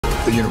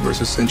The universe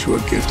has sent you a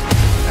gift,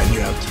 and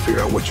you have to figure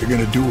out what you're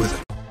gonna do with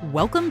it.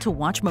 Welcome to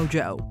Watch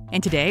Mojo,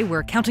 and today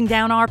we're counting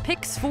down our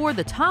picks for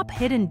the top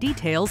hidden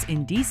details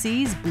in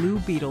DC's Blue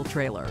Beetle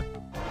trailer.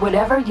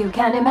 Whatever you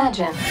can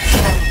imagine,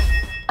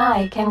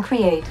 I can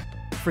create.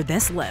 For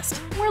this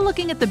list, we're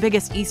looking at the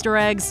biggest Easter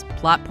eggs,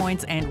 plot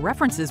points, and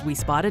references we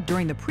spotted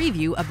during the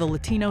preview of the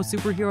Latino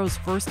superhero's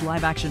first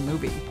live-action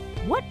movie.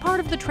 What part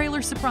of the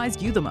trailer surprised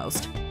you the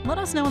most? Let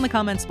us know in the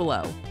comments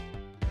below.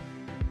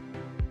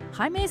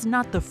 Jaime's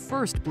not the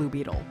first Blue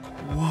Beetle.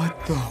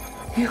 What the?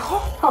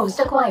 Host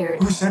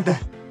acquired. Who said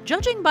that?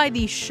 Judging by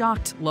the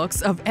shocked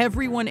looks of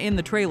everyone in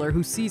the trailer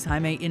who sees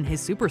Jaime in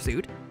his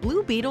supersuit,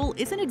 Blue Beetle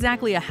isn't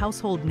exactly a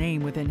household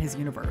name within his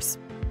universe.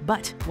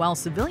 But while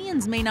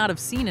civilians may not have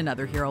seen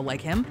another hero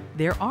like him,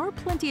 there are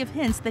plenty of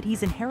hints that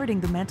he's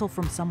inheriting the mantle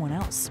from someone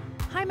else.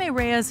 Jaime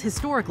Reyes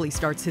historically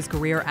starts his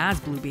career as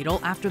Blue Beetle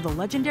after the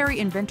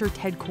legendary inventor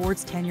Ted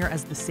Kord's tenure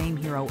as the same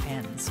hero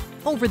ends.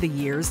 Over the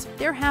years,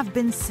 there have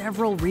been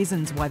several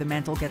reasons why the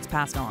mantle gets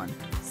passed on.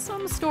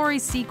 Some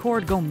stories see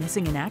Kord go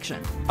missing in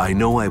action. I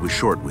know I was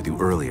short with you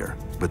earlier,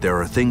 but there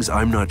are things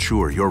I'm not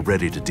sure you're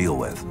ready to deal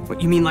with.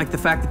 What, you mean like the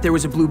fact that there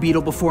was a Blue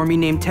Beetle before me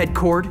named Ted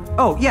Kord?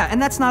 Oh, yeah,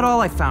 and that's not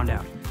all I found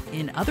out.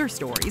 In other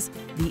stories,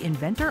 the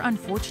inventor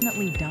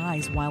unfortunately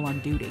dies while on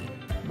duty.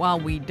 While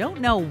we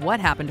don't know what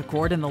happened to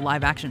Kord in the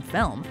live-action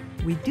film,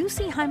 we do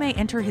see Jaime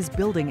enter his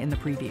building in the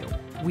preview.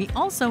 We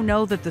also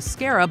know that the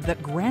scarab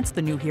that grants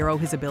the new hero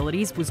his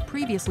abilities was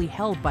previously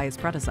held by his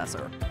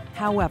predecessor.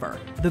 However,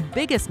 the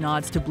biggest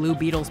nods to Blue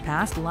Beetle's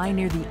past lie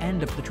near the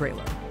end of the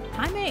trailer.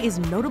 Jaime is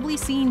notably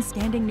seen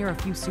standing near a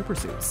few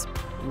supersuits.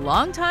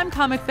 Longtime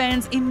comic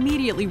fans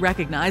immediately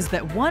recognize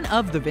that one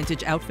of the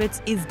vintage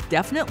outfits is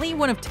definitely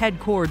one of Ted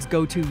Kord's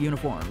go-to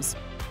uniforms.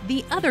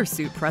 The other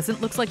suit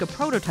present looks like a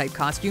prototype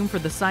costume for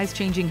the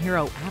size-changing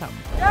hero Adam.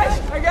 Guys,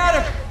 I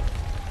got him!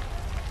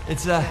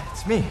 It's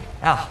me,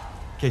 Al,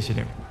 in case you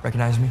didn't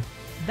recognize me.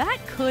 That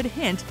could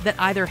hint that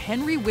either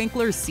Henry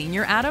Winkler's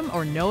senior Adam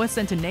or Noah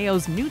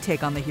Centineo's new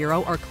take on the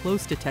hero are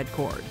close to Ted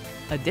Kord.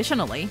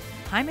 Additionally,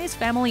 Jaime's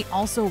family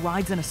also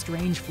rides in a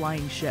strange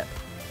flying ship.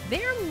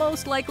 They're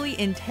most likely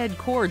in Ted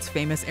Kord's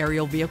famous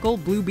aerial vehicle,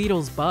 Blue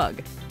Beetle's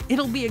Bug.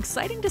 It'll be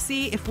exciting to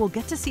see if we'll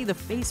get to see the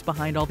face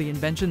behind all the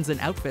inventions and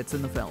outfits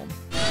in the film.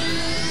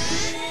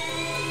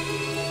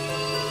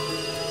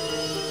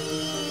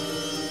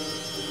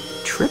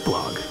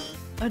 Triplog?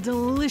 A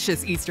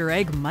delicious Easter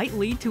egg might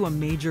lead to a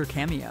major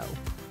cameo.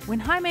 When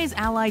Jaime's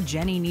ally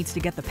Jenny needs to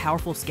get the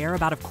powerful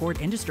scarab out of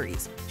Kord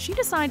Industries, she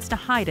decides to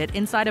hide it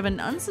inside of an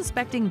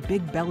unsuspecting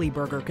Big Belly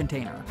burger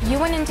container. You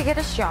went in to get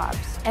us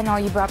jobs, and all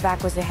you brought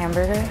back was a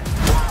hamburger?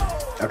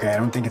 Okay, I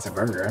don't think it's a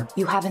burger.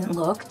 You haven't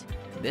looked?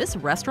 This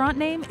restaurant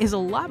name is a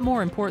lot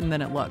more important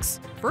than it looks.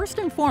 First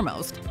and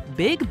foremost,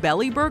 Big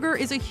Belly Burger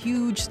is a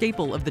huge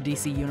staple of the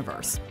DC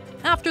universe.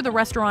 After the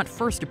restaurant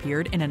first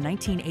appeared in a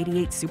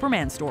 1988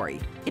 Superman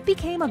story, it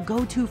became a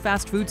go-to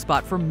fast food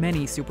spot for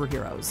many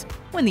superheroes.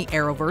 When the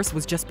Arrowverse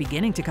was just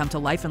beginning to come to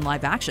life in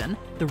live action,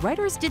 the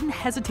writers didn't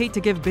hesitate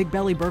to give Big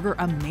Belly Burger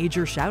a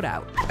major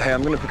shout-out. Hey,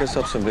 I'm gonna pick us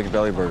up some Big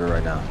Belly Burger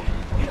right now.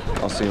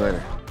 I'll see you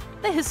later.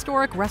 The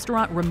historic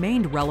restaurant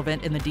remained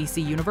relevant in the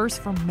DC universe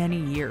for many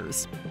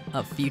years.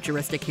 A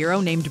futuristic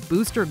hero named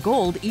Booster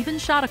Gold even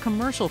shot a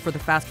commercial for the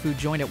fast food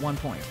joint at one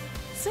point.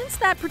 Since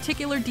that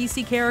particular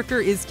DC character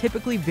is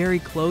typically very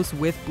close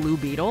with Blue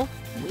Beetle,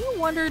 we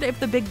wondered if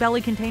the Big Belly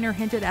container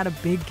hinted at a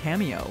big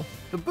cameo.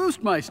 The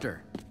Boostmeister.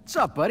 What's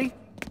up, buddy?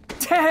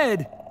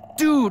 Ted!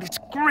 Dude, it's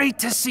great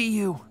to see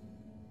you.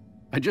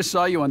 I just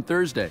saw you on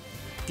Thursday.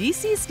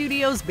 DC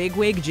Studios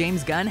bigwig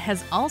James Gunn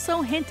has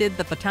also hinted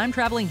that the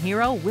time-traveling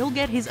hero will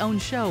get his own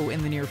show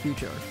in the near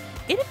future.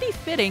 It'd be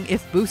fitting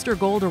if Booster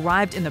Gold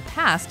arrived in the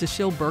past to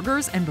shill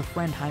burgers and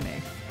befriend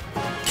Jaime.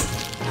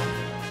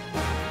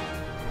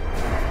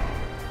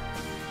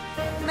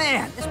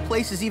 Man, this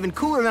place is even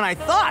cooler than I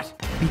thought!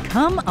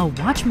 Become a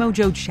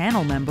WatchMojo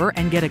channel member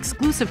and get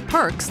exclusive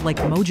perks like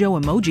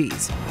Mojo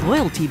emojis,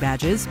 loyalty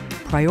badges,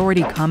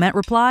 priority comment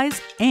replies,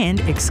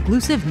 and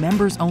exclusive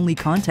members-only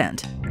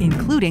content,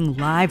 including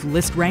live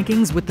list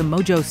rankings with the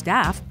Mojo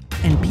staff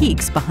and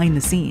peeks behind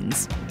the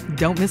scenes.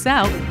 Don't miss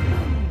out!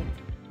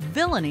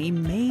 Villainy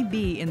may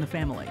be in the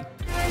family.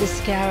 The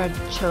scarab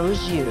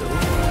chose you,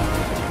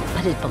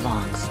 but it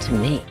belongs to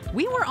me.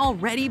 We were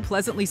already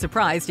pleasantly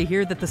surprised to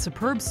hear that the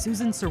superb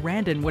Susan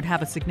Sarandon would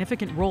have a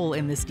significant role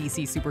in this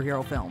DC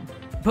superhero film.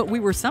 But we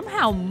were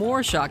somehow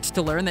more shocked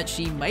to learn that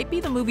she might be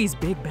the movie's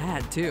big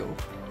bad, too.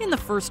 In the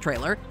first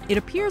trailer, it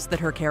appears that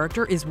her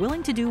character is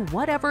willing to do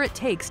whatever it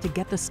takes to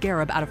get the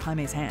scarab out of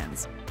Jaime's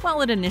hands.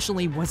 While it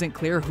initially wasn't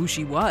clear who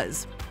she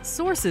was,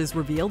 sources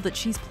revealed that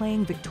she's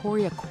playing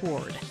Victoria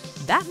Kord.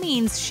 That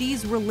means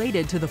she's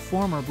related to the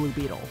former Blue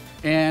Beetle.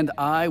 And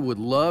I would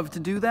love to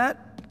do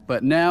that,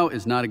 but now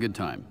is not a good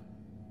time.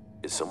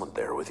 Is someone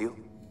there with you?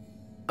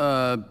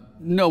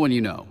 No one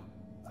you know.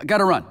 I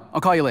gotta run.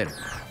 I'll call you later.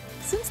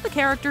 Since the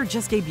character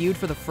just debuted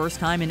for the first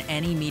time in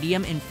any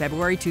medium in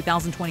February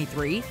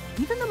 2023,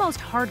 even the most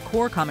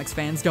hardcore comics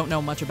fans don't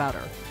know much about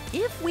her.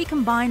 If we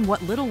combine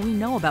what little we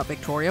know about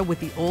Victoria with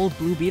the old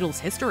Blue Beetle's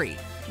history,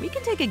 we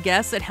can take a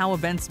guess at how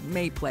events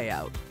may play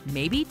out.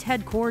 Maybe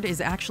Ted Kord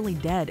is actually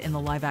dead in the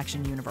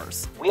live-action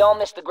universe. We all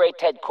miss the great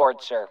Ted Kord,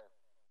 sir.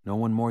 No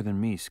one more than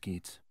me,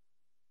 Skeets.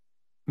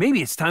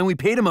 Maybe it's time we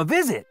paid him a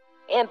visit.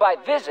 And by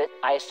visit,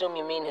 I assume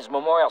you mean his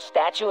memorial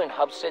statue in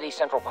Hub City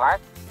Central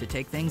Park? To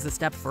take things a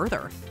step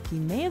further, he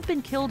may have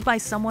been killed by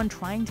someone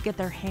trying to get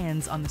their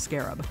hands on the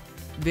Scarab.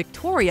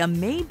 Victoria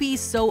may be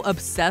so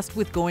obsessed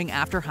with going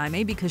after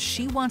Jaime because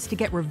she wants to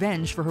get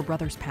revenge for her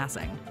brother's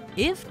passing.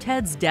 If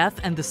Ted's death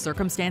and the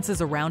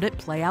circumstances around it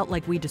play out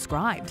like we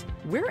described,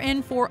 we're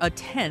in for a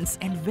tense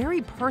and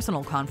very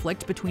personal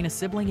conflict between a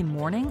sibling in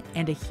mourning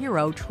and a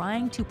hero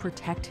trying to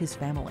protect his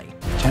family.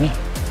 Jenny?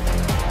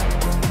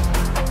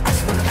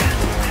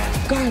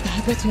 Guard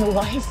that with your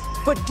life,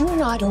 but do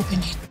not open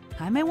it.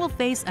 Jaime will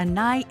face a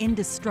nigh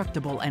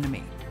indestructible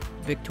enemy.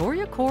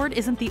 Victoria Kord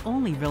isn't the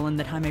only villain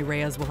that Jaime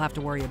Reyes will have to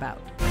worry about.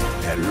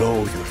 That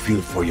love you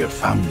feel for your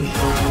family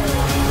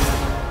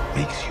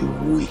makes you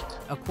weak.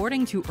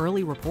 According to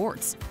early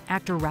reports,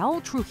 actor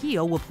Raul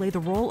Trujillo will play the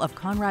role of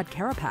Conrad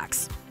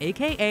Carapax,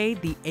 aka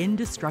the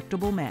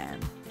Indestructible Man.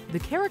 The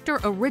character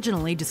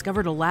originally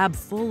discovered a lab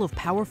full of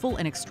powerful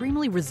and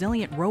extremely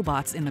resilient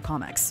robots in the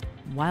comics.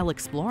 While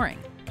exploring,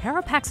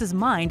 Carapax's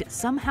mind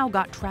somehow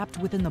got trapped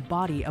within the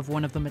body of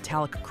one of the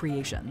metallic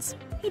creations.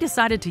 He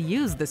decided to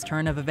use this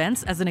turn of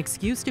events as an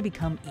excuse to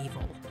become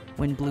evil.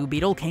 When Blue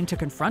Beetle came to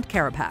confront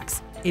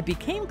Carapax, it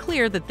became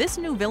clear that this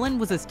new villain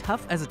was as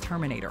tough as a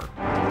Terminator.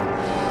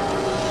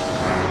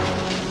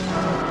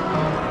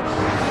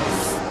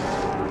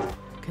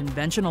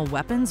 Conventional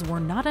weapons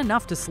were not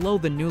enough to slow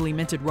the newly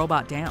minted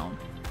robot down.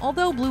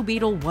 Although Blue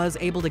Beetle was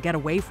able to get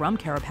away from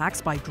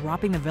Carapax by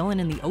dropping the villain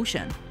in the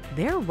ocean,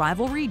 their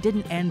rivalry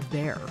didn't end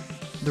there.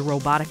 The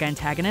robotic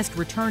antagonist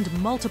returned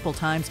multiple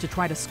times to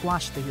try to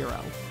squash the hero,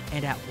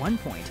 and at one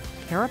point,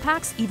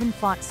 Carapax even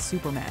fought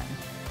Superman.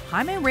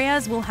 Jaime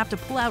Reyes will have to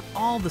pull out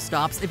all the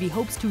stops if he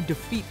hopes to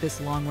defeat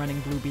this long-running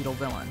Blue Beetle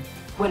villain.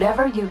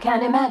 Whatever you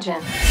can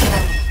imagine,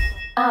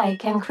 I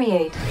can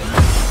create.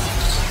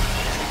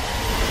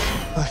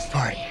 Let's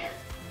party.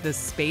 The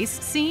space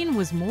scene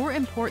was more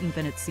important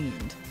than it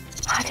seemed.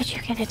 How did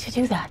you get it to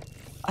do that?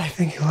 I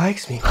think he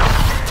likes me.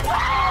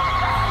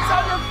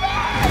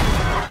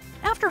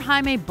 After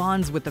Jaime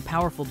bonds with the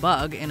powerful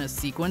bug in a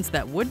sequence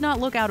that would not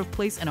look out of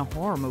place in a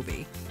horror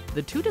movie,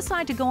 the two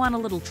decide to go on a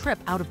little trip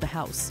out of the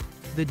house.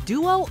 The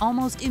duo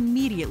almost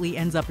immediately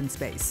ends up in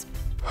space.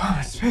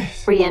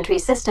 Space. Re-entry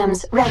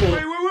systems ready.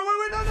 Wait,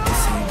 no.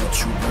 This ain't what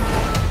you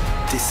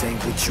want. This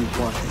ain't what you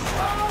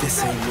want.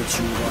 This ain't what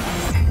you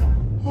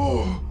want.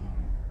 Oh.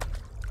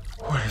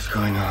 What is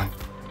going on?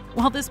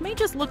 While this may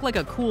just look like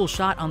a cool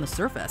shot on the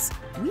surface,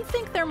 we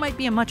think there might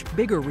be a much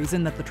bigger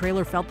reason that the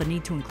trailer felt the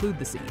need to include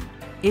the scene.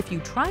 If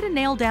you try to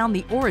nail down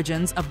the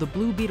origins of the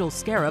Blue Beetle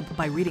Scarab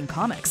by reading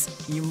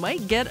comics, you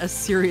might get a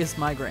serious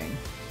migraine.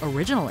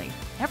 Originally,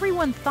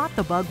 everyone thought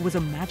the bug was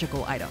a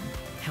magical item.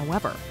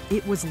 However,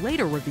 it was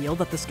later revealed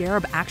that the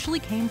Scarab actually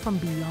came from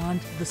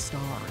beyond the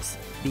stars.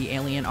 The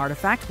alien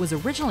artifact was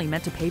originally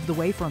meant to pave the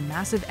way for a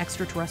massive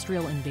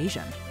extraterrestrial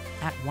invasion.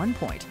 At one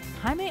point,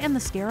 Jaime and the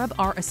Scarab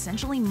are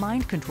essentially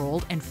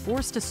mind-controlled and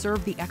forced to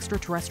serve the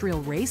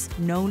extraterrestrial race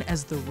known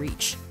as the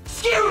Reach.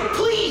 Scarab,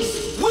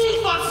 please!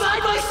 We fought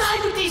side by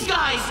side with these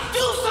guys!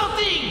 Do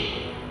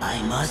something!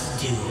 I must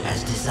do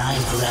as design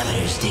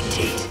parameters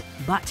dictate.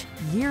 But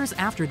years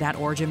after that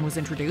origin was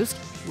introduced,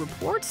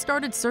 reports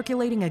started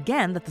circulating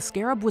again that the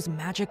Scarab was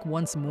magic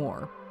once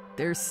more.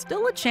 There's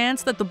still a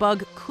chance that the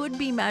bug could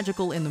be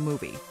magical in the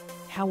movie.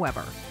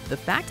 However, the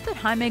fact that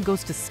Jaime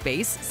goes to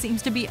space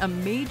seems to be a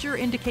major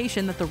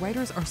indication that the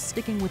writers are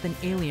sticking with an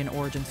alien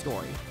origin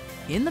story.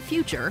 In the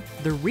future,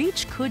 the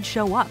Reach could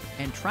show up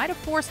and try to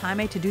force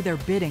Jaime to do their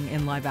bidding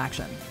in live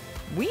action.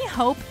 We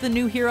hope the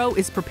new hero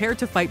is prepared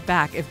to fight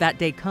back if that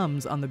day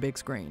comes on the big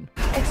screen.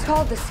 It's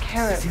called the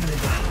Scarab.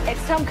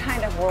 It's some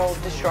kind of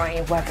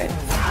world-destroying weapon.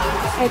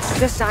 It's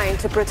designed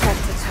to protect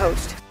its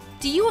host.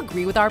 Do you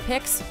agree with our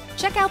picks?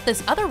 Check out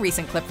this other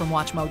recent clip from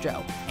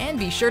WatchMojo, and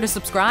be sure to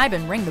subscribe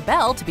and ring the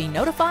bell to be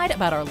notified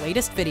about our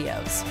latest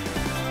videos.